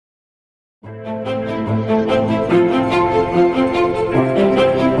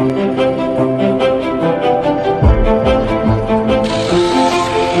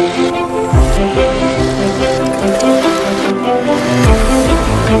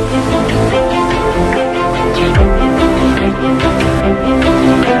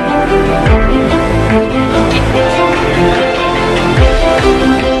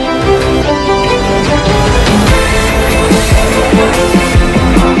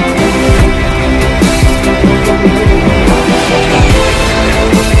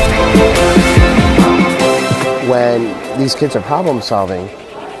When these kids are problem solving,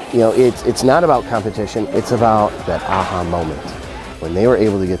 you know, it's not about competition, it's about that aha moment. When they were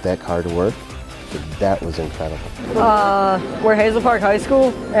able to get that car to work, that was incredible. We're Hazel Park High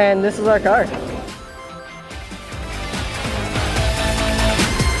School, and this is our car.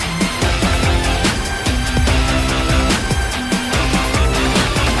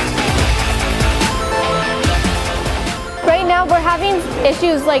 Right now we're having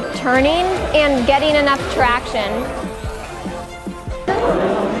issues like turning and getting enough traction.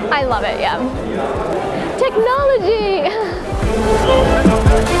 I love it, yeah. Technology!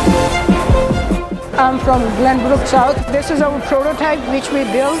 I'm from Glenbrook South. This is our prototype which we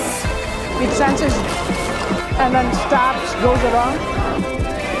built. It senses and then stops, goes around.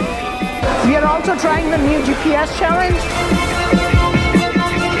 We are also trying the new GPS challenge.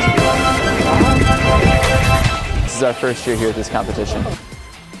 This is our first year here at this competition.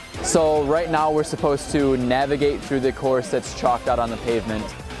 So right now we're supposed to navigate through the course that's chalked out on the pavement.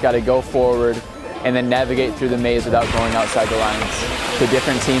 Got to go forward and then navigate through the maze without going outside the lines. The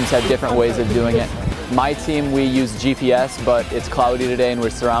different teams have different ways of doing it. My team, we use GPS, but it's cloudy today and we're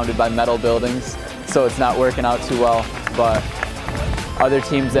surrounded by metal buildings, so it's not working out too well. But other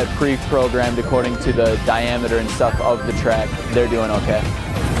teams that pre-programmed according to the diameter and stuff of the track, they're doing okay.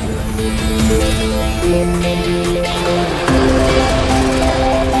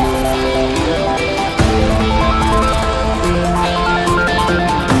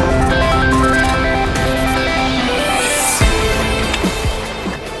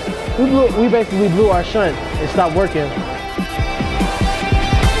 We basically blew our shunt. It stopped working.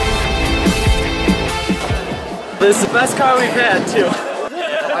 This is the best car we've had, too.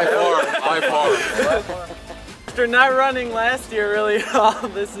 By far. After not running last year really well,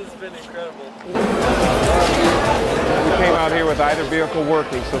 this has been incredible. We came out here with either vehicle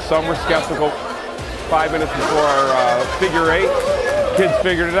working, so some were skeptical. 5 minutes before our figure eight, kids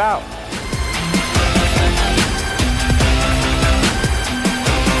figured it out.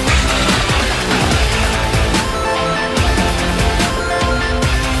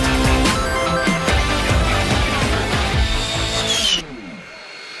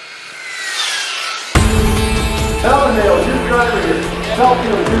 Elvendale, new driver here.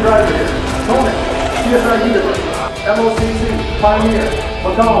 Southfield, new driver here. Toman, CSI dealer. MOCC, Pioneer.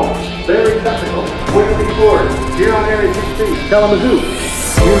 Macomb, very technical. Whitney Ford, Huron Area 16. Kalamazoo,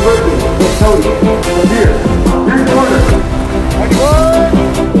 University, Cody, Lapeer. Here's the order.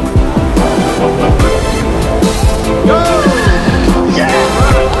 Go!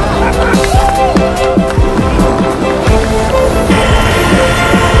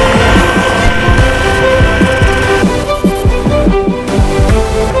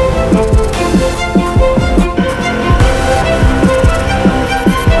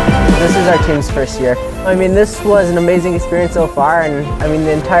 This is our team's first year. I mean, this was an amazing experience so far, and I mean,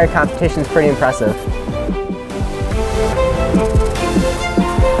 the entire competition is pretty impressive.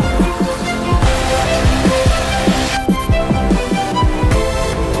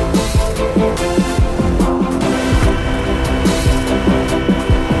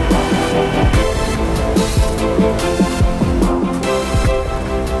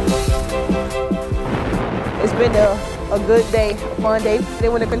 It's been a good day, a fun day.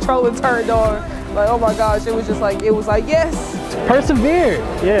 Then when the controller turned on, like, oh my gosh, it was like, yes. Persevere,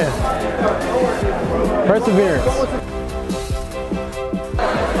 yeah. Perseverance.